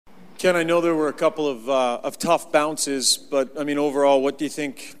Ken, I know there were a couple of tough bounces, but, I mean, overall, what do you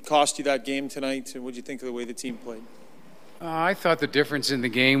think cost you that game tonight, and what do you think of the way the team played? I thought the difference in the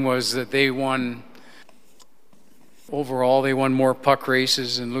game was that they won more puck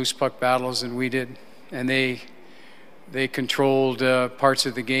races and loose puck battles than we did, and they controlled parts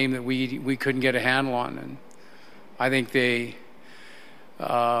of the game that we couldn't get a handle on, and I think they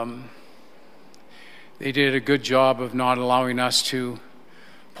did a good job of not allowing us to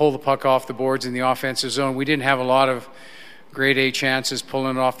pull the puck off the boards in the offensive zone. We didn't have a lot of grade A chances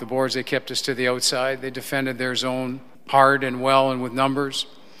pulling it off the boards. They kept us to the outside. They defended their zone hard and well and with numbers,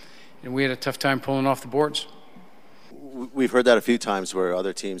 and we had a tough time pulling off the boards. We've heard that a few times where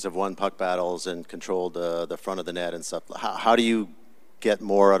other teams have won puck battles and controlled the front of the net and stuff. How do you get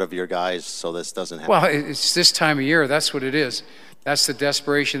more out of your guys so this doesn't happen? Well, it's this time of year. That's what it is. That's the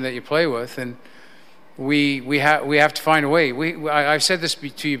desperation that you play with, and we have to find a way. I've said this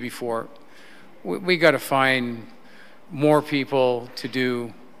to you before. We got to find more people to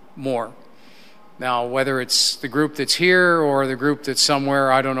do more. Now, whether it's the group that's here or the group that's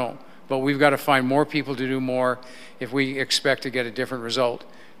somewhere, I don't know. But we've got to find more people to do more if we expect to get a different result.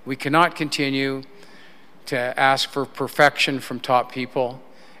 We cannot continue to ask for perfection from top people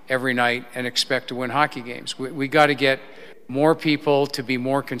every night and expect to win hockey games. We got to get more people to be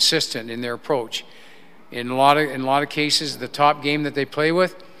more consistent in their approach. In a lot of cases, the top game that they play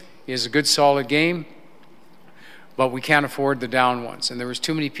with is a good, solid game, but we can't afford the down ones. And there was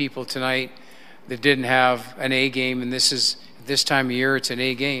too many people tonight that didn't have an A game, and this time of year, it's an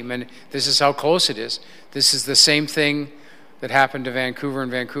A game, and this is how close it is. This is the same thing that happened to Vancouver and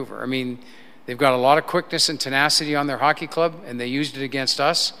Vancouver. I mean, they've got a lot of quickness and tenacity on their hockey club, and they used it against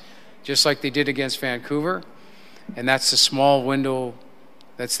us, just like they did against Vancouver, and that's the small window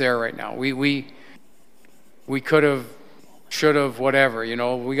that's there right now. We could have, should have, whatever. You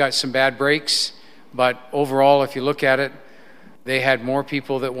know, we got some bad breaks, but overall, if you look at it, they had more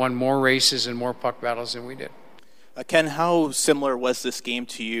people that won more races and more puck battles than we did. Ken, how similar was this game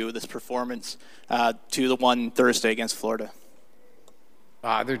to you, this performance, to the one Thursday against Florida?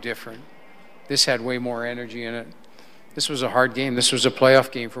 They're different. This had way more energy in it. This was a hard game. This was a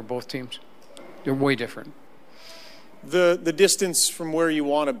playoff game for both teams. They're way different. The distance from where you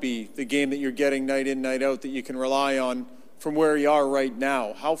want to be, the game that you're getting night in, night out, that you can rely on from where you are right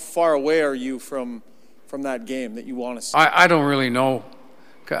now, how far away are you from that game that you want to see? I don't really know.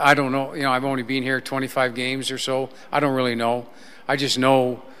 I don't know. You know, I've only been here 25 games or so. I don't really know. I just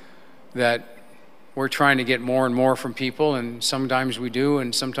know that we're trying to get more and more from people, and sometimes we do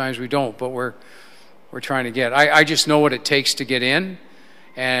and sometimes we don't, but we're trying to get. I just know what it takes to get in,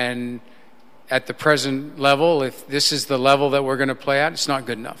 and at the present level, if this is the level that we're going to play at, it's not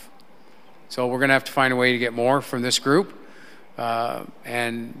good enough. So we're going to have to find a way to get more from this group,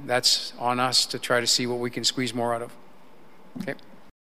 and that's on us to try to see what we can squeeze more out of. Okay.